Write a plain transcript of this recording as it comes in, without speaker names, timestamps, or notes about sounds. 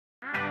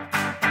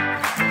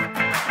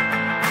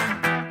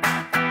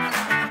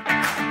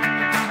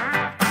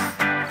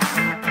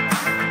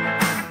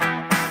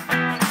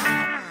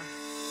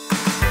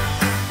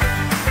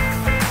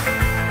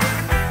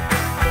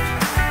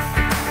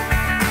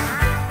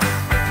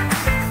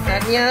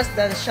tahniah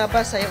dan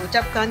syabas saya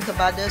ucapkan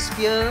kepada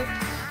SPEAR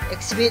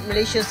Exhibit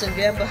Malaysia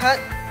Sdn Bhd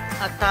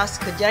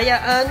atas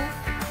kejayaan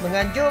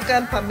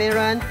menganjurkan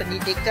pameran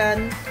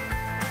pendidikan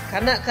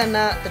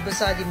kanak-kanak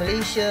terbesar di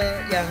Malaysia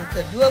yang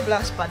ke-12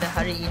 pada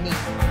hari ini.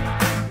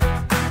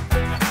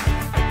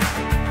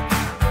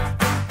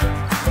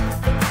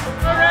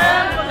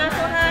 Program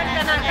pengasuhan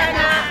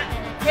kanak-kanak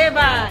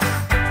hebat.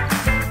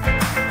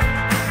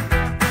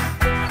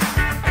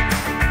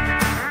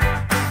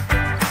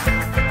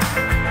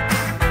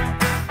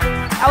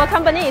 Our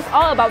company is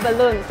all about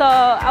balloons. So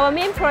our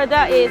main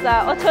product is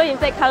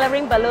auto-inflate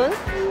coloring balloons.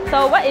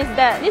 So what is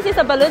that? This is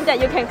a balloon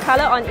that you can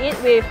color on it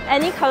with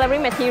any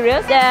coloring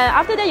materials. Then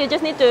after that, you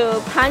just need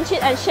to punch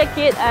it and shake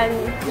it, and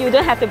you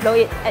don't have to blow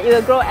it. It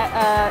will grow.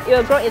 It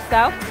will grow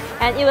itself,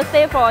 and it will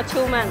stay for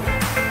 2 months.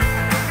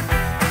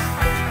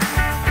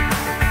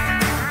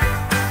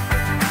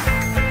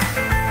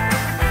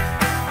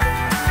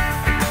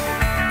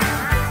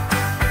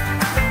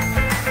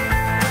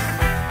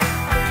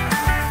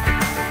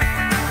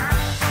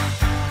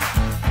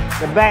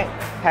 The bag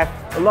have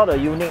a lot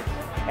of unique,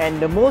 and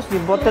the most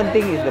important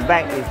thing is the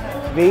bag is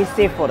very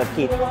safe for the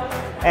kids.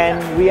 And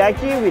we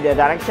actually with the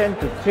direction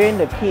to train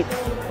the kids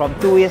from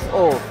 2 years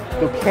old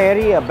to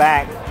carry a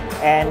bag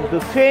and to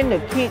train the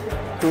kid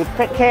to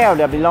take care of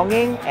their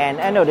belonging, and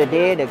end of the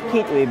day the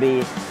kid will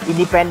be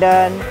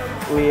independent,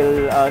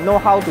 will know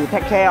how to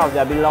take care of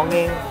their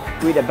belonging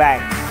with the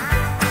bag.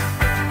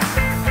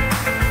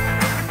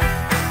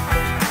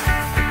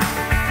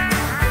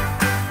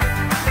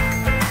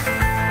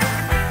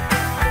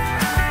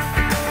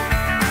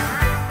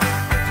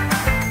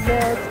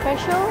 The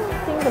special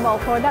thing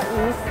about product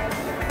is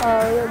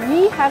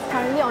we have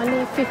currently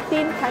only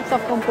 15 types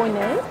of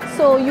components.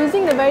 So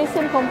using the very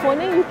same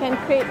component, you can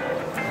create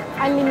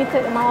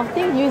unlimited amount of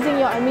things using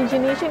your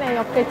imagination and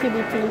your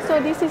creativity.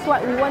 So this is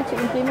what we want to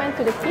implement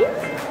to the kids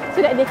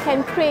so that they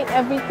can create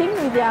everything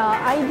with their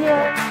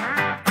idea.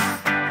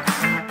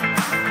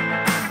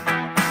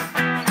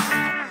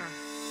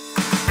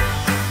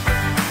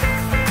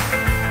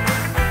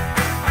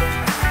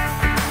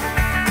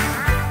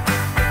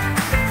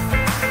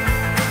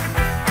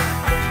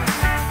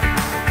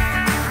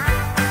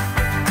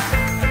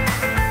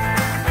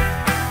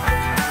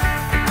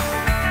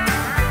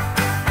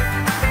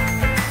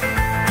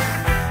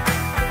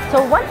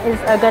 So what is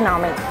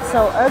ergonomic?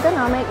 So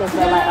ergonomic is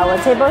where like our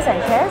tables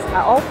and chairs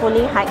are all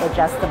fully height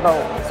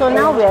adjustable. So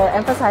now we're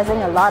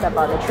emphasizing a lot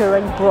about the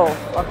children's growth,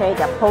 okay,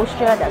 their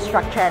posture, their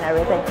structure and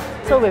everything.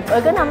 So with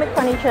ergonomic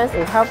furniture,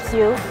 it helps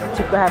you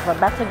to have a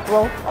better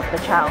growth of the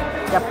child,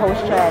 their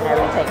posture and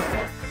everything.